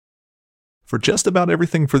for just about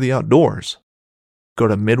everything for the outdoors. Go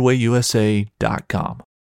to MidwayUSA.com.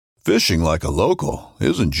 Fishing like a local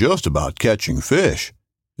isn't just about catching fish.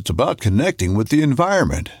 It's about connecting with the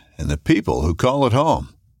environment and the people who call it home.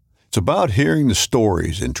 It's about hearing the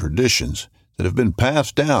stories and traditions that have been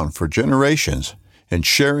passed down for generations and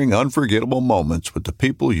sharing unforgettable moments with the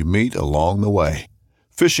people you meet along the way.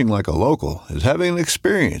 Fishing like a local is having an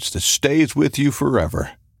experience that stays with you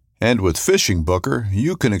forever. And with Fishing Booker,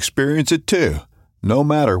 you can experience it too, no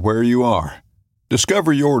matter where you are.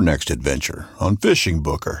 Discover your next adventure on Fishing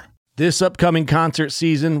Booker. This upcoming concert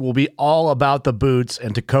season will be all about the boots,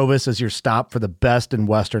 and Tecovas is your stop for the best in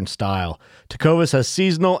Western style. Tecovas has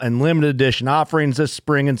seasonal and limited edition offerings this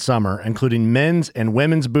spring and summer, including men's and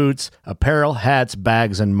women's boots, apparel, hats,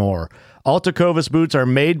 bags, and more. All Tecovas boots are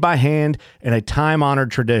made by hand in a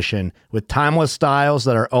time-honored tradition with timeless styles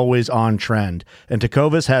that are always on trend. And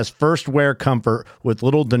Tecovas has first wear comfort with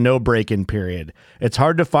little to no break-in period. It's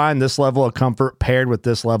hard to find this level of comfort paired with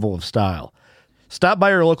this level of style. Stop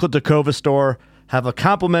by your local Tecovas store, have a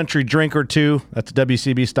complimentary drink or two, that's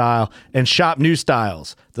WCB style, and shop new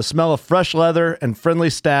styles. The smell of fresh leather and friendly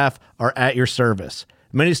staff are at your service.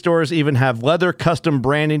 Many stores even have leather custom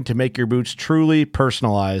branding to make your boots truly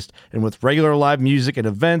personalized. And with regular live music and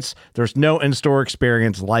events, there's no in-store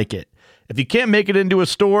experience like it. If you can't make it into a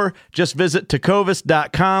store, just visit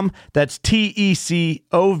tecovas.com. That's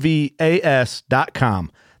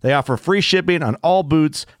TECOVAS.com. They offer free shipping on all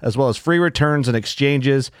boots, as well as free returns and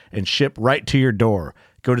exchanges, and ship right to your door.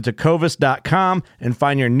 Go to tecovas.com and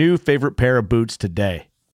find your new favorite pair of boots today.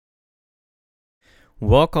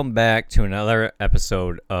 Welcome back to another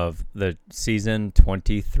episode of the Season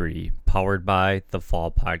 23, powered by the Fall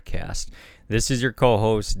Podcast. This is your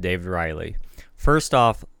co-host, Dave Riley. First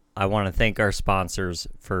off, I want to thank our sponsors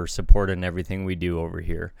for supporting everything we do over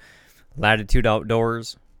here. Latitude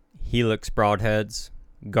Outdoors, Helix Broadheads,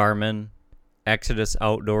 Garmin, Exodus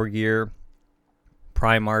Outdoor Gear,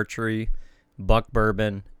 Prime Archery, Buck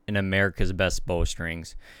Bourbon, and America's Best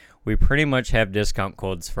Bowstrings. We pretty much have discount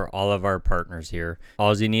codes for all of our partners here.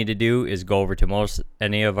 All you need to do is go over to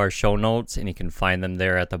any of our show notes and you can find them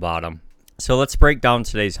there at the bottom. So let's break down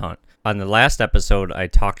today's hunt. On the last episode, I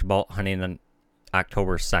talked about hunting on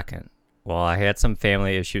October 2nd. Well, I had some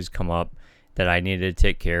family issues come up that I needed to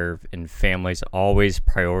take care of, and family's always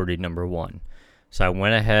priority number one. So I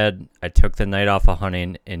went ahead, I took the night off of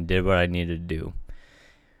hunting and did what I needed to do.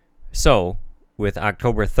 So, with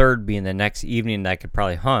October 3rd being the next evening that I could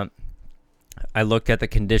probably hunt, I looked at the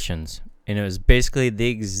conditions, and it was basically the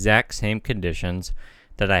exact same conditions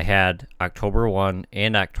that I had October 1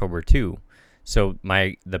 and October 2. So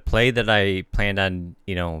the play that I planned on,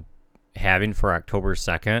 having for October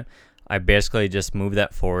 2nd, I basically just moved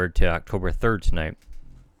that forward to October 3rd tonight.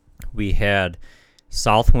 We had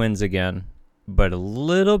south winds again, but a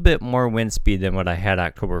little bit more wind speed than what I had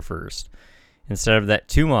October 1st. Instead of that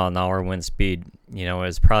 2-mile-an-hour wind speed, it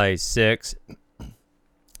was probably 6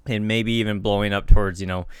 and maybe even blowing up towards,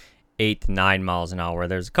 8 to 9 miles an hour.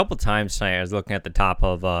 There's a couple times tonight I was looking at the top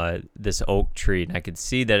of this oak tree, and I could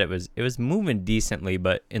see that it was moving decently,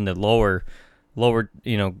 but in the lower,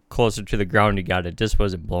 closer to the ground it just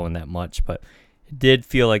wasn't blowing that much. But it did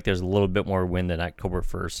feel like there's a little bit more wind than October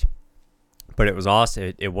 1st. But it was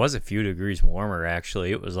awesome. It was a few degrees warmer,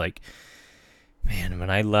 actually. It was like, man, when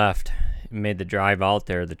I left, made the drive out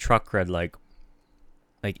there, the truck read like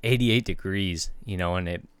 88 degrees,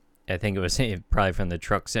 and I think it was probably from the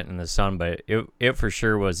truck sitting in the sun, but it for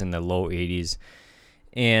sure was in the low 80s.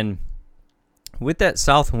 And with that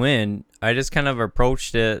south wind, I just kind of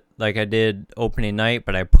approached it like I did opening night,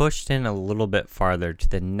 but I pushed in a little bit farther to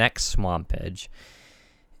the next swamp edge.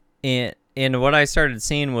 And what I started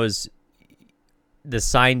seeing was the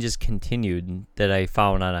sign just continued that I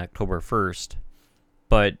found on October 1st.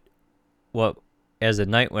 But as the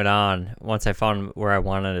night went on, once I found where I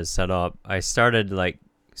wanted to set up, I started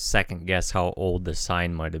second guess how old the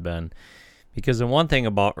sign might have been. Because the one thing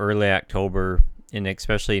about early October, and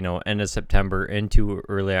especially, end of September into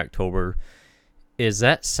early October, is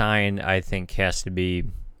that sign, I think, has to be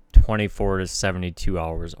 24 to 72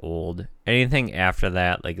 hours old. Anything after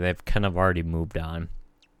that, they've kind of already moved on.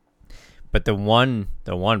 But the one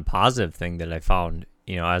positive thing that I found,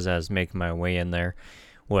 as I was making my way in there,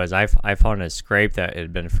 was I found a scrape that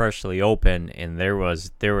had been freshly open, and there was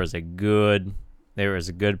a good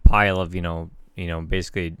pile of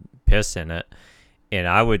basically piss in it. And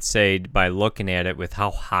I would say, by looking at it with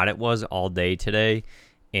how hot it was all day today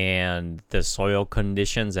and the soil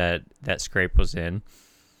conditions that scrape was in,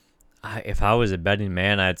 if I was a betting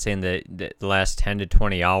man, I'd say in the last 10 to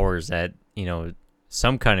 20 hours that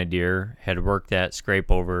some kind of deer had worked that scrape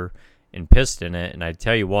over and pissed in it. And I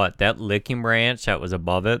tell you what, that licking branch that was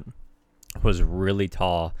above it was really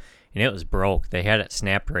tall, and it was broke. They had it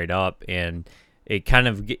snapped right up, and it kind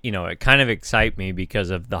of excited me because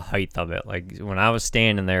of the height of it. Like when I was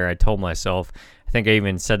standing there, I told myself, I think I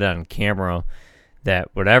even said it on camera, that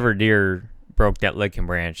whatever deer broke that licking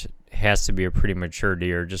branch has to be a pretty mature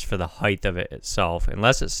deer just for the height of it itself.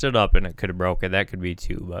 Unless it stood up and it could have broke it, that could be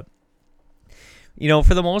too. But,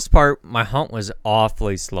 for the most part, my hunt was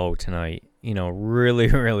awfully slow tonight. Really,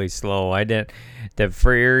 really slow. The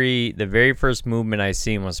very first movement I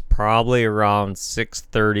seen was probably around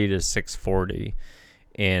 6:30 to 6:40.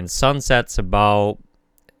 And sunset's about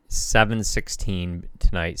 7:16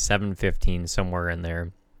 tonight, 7:15, somewhere in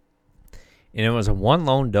there. And it was a one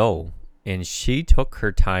lone doe, and she took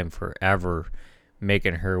her time forever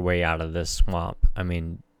making her way out of this swamp. I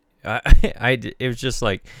mean, it was just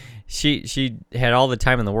like she had all the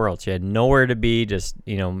time in the world. She had nowhere to be, just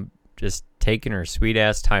taking her sweet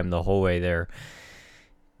ass time the whole way there.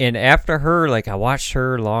 And after her, I watched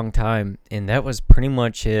her a long time, and that was pretty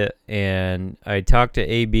much it. And I talked to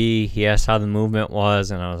AB. He asked how the movement was,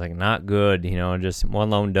 and I was like, not good. Just one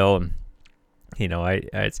lone doe. And,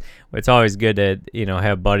 it's always good to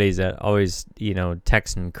have buddies that always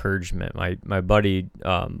text encouragement. My buddy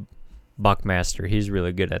Buckmaster, he's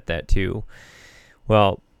really good at that too.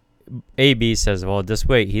 Well, AB says, well, just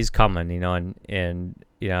wait, he's coming. And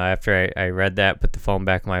after I read that, put the phone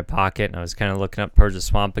back in my pocket, and I was kind of looking up towards the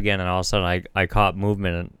swamp again, and all of a sudden I caught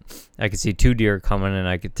movement, and I could see two deer coming, and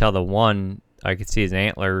I could tell the one, I could see his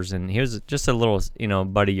antlers, and he was just a little,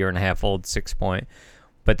 about a year and a half old, 6-point.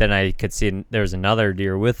 But then I could see there was another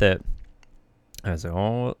deer with it. I was like,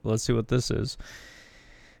 oh, let's see what this is.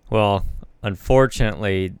 Well,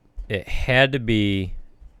 unfortunately, it had to be,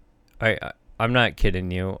 I'm not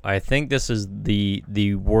kidding you, I think this is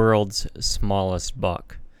the world's smallest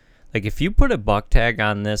buck. If you put a buck tag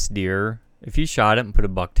on this deer, if you shot it and put a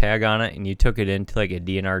buck tag on it and you took it into a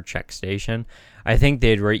DNR check station, I think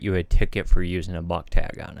they'd write you a ticket for using a buck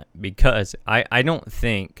tag on it. Because I don't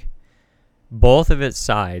think both of its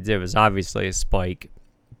sides, it was obviously a spike,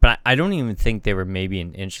 but I don't even think they were maybe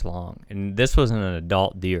an inch long. And this wasn't an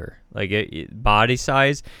adult deer. Body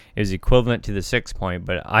size, it was equivalent to the 6-point,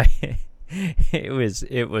 but it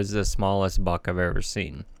was the smallest buck I've ever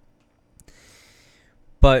seen.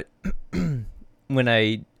 But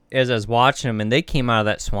as I was watching them, and they came out of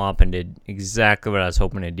that swamp and did exactly what I was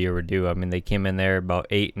hoping a deer would do. I mean, they came in there about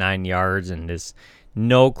 8-9 yards, and just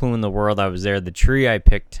no clue in the world I was there. The tree I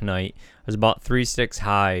picked tonight was about 3 sticks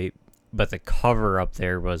high, but the cover up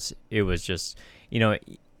there was just,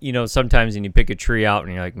 sometimes when you pick a tree out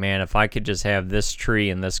and you're like, man, if I could just have this tree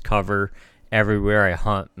and this cover everywhere I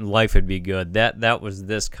hunt, life would be good. That was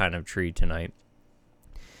this kind of tree tonight.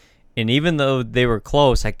 And even though they were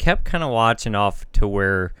close, I kept kind of watching off to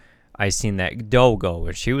where I seen that doe go,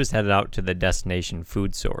 and she was headed out to the destination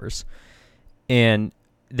food source. And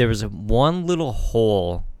there was one little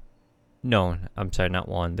hole. No, I'm sorry, not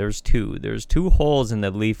one. There's two. There's two holes in the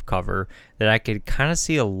leaf cover that I could kind of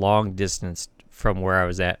see a long distance from where I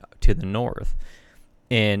was at to the north.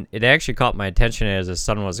 And it actually caught my attention as the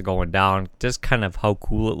sun was going down, just kind of how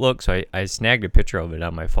cool it looked. So I snagged a picture of it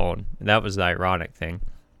on my phone. And that was the ironic thing.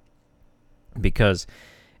 Because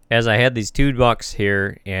as I had these two bucks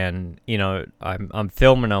here, and I'm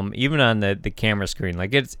filming them even on the camera screen,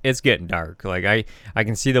 it's getting dark. I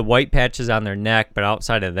can see the white patches on their neck, but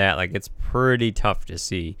outside of that, it's pretty tough to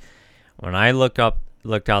see. When I looked out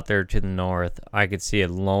there to the north, I could see a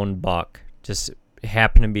lone buck just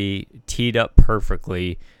happened to be teed up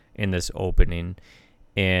perfectly in this opening,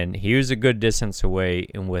 and he was a good distance away,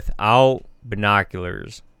 and without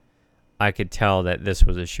binoculars I could tell that this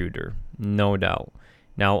was a shooter, no doubt.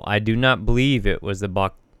 Now, I do not believe it was the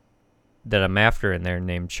buck that I'm after in there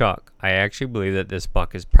named Chuck. I actually believe that this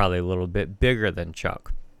buck is probably a little bit bigger than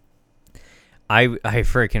Chuck. I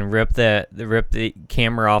freaking ripped the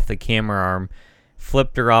camera off the camera arm,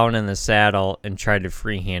 flipped around in the saddle, and tried to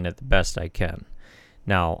freehand it the best I can.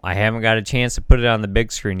 Now, I haven't got a chance to put it on the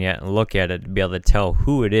big screen yet and look at it to be able to tell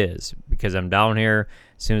who it is, because I'm down here.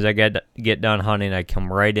 As soon as I get done hunting, I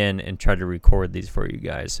come right in and try to record these for you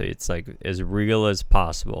guys, so it's as real as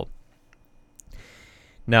possible.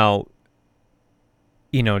 Now,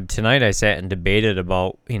 tonight I sat and debated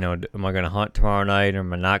about, am I going to hunt tomorrow night or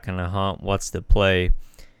am I not going to hunt? What's the play?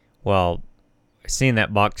 Well, seeing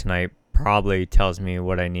that buck tonight probably tells me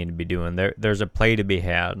what I need to be doing. There's a play to be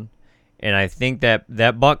had. And I think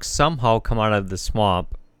that buck somehow come out of the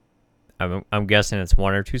swamp. I'm guessing it's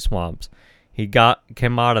one or two swamps. He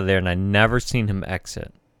came out of there, and I never seen him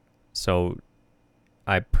exit. So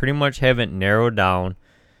I pretty much have it narrowed down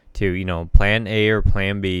to, plan A or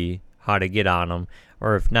plan B, how to get on them.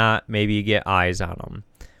 Or if not, maybe you get eyes on them.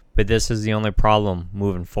 But this is the only problem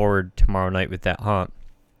moving forward tomorrow night with that hunt.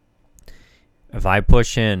 If I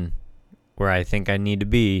push in where I think I need to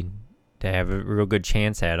be to have a real good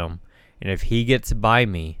chance at him, and if he gets by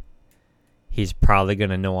me, he's probably going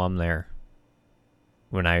to know I'm there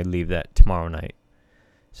when I leave that tomorrow night.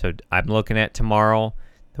 So I'm looking at tomorrow.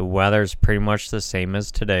 The weather's pretty much the same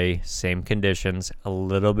as today, same conditions, a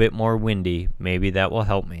little bit more windy. Maybe that will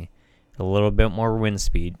help me. A little bit more wind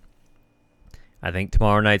speed. I think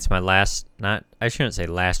tomorrow night's my I shouldn't say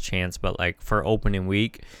last chance, but like for opening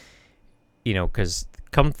week, because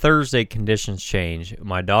come Thursday, conditions change.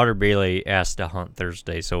 My daughter Bailey asked to hunt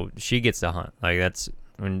Thursday, so she gets to hunt. Like that's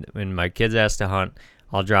when my kids ask to hunt,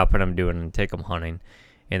 I'll drop what I'm doing and take them hunting.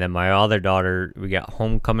 And then my other daughter, we got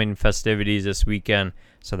homecoming festivities this weekend,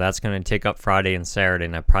 so that's going to take up Friday and Saturday,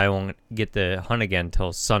 and I probably won't get to hunt again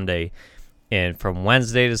until Sunday. And from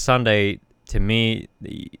Wednesday to Sunday, to me,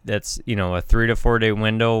 that's, a 3 to 4 day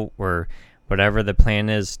window where whatever the plan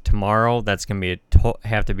is tomorrow, that's going to be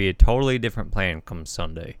have to be a totally different plan come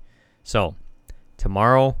Sunday. So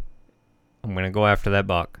tomorrow, I'm going to go after that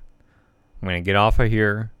buck. I'm going to get off of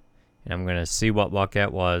here, and I'm going to see what buck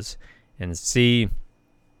that was, and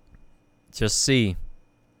just see,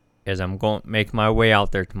 as I'm going to make my way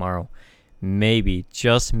out there tomorrow, maybe,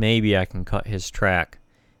 just maybe, I can cut his track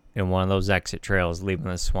in one of those exit trails leaving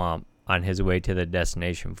the swamp on his way to the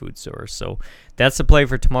destination food source. So that's the play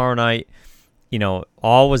for tomorrow night.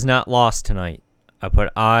 All was not lost tonight. I put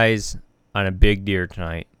eyes on a big deer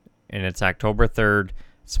tonight, and it's October 3rd.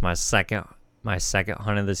 It's my second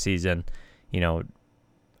hunt of the season. I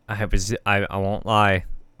won't lie.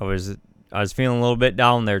 I was feeling a little bit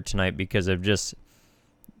down there tonight because of just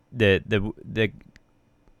the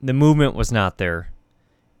movement was not there,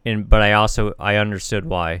 but I understood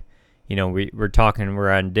why. We're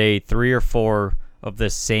on day 3 or 4 of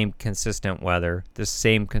this same consistent weather, this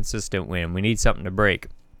same consistent wind. We need something to break.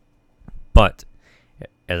 But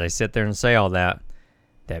as I sit there and say all that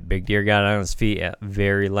big deer got on his feet at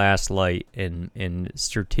very last light and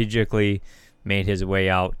strategically made his way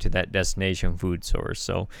out to that destination food source.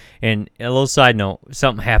 So, and a little side note,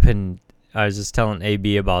 something happened. I was just telling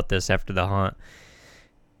AB about this after the hunt.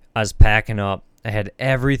 I was packing up. I had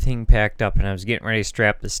everything packed up, and I was getting ready to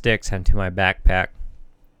strap the sticks onto my backpack.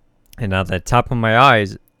 And at the top of my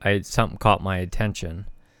eyes, something caught my attention.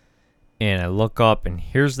 And I look up, and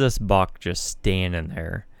here's this buck just standing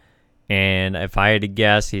there. And if I had to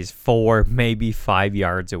guess, he's 4, maybe 5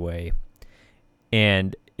 yards away.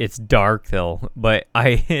 And it's dark though, but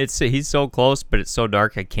he's so close, but it's so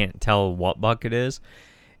dark I can't tell what buck it is.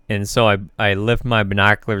 And so I lift my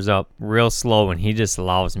binoculars up real slow, and he just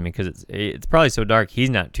allows me because it's probably so dark he's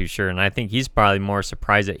not too sure, and I think he's probably more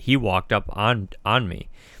surprised that he walked up on me.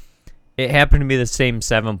 It happened to be the same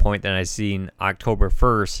 7-point that I seen October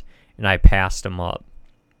 1st, and I passed him up.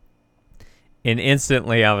 And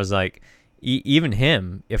instantly I was like, even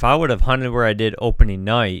him, if I would have hunted where I did opening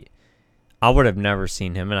night, I would have never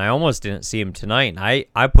seen him, and I almost didn't see him tonight. And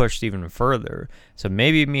I pushed even further. So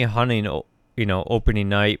maybe me hunting, opening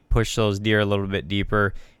night, push those deer a little bit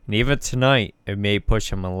deeper. And even tonight, it may push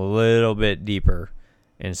them a little bit deeper.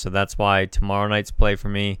 And so that's why tomorrow night's play for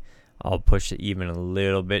me, I'll push it even a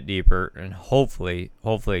little bit deeper and hopefully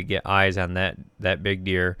get eyes on that big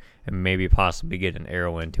deer and maybe possibly get an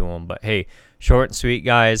arrow into him. But hey, short and sweet,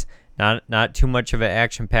 guys. Not too much of an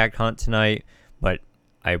action-packed hunt tonight, but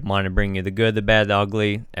I want to bring you the good, the bad, the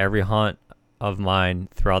ugly, every hunt of mine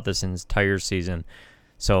throughout this entire season.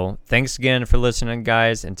 So thanks again for listening,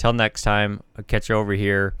 guys. Until next time, I'll catch you over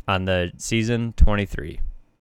here on the season 23.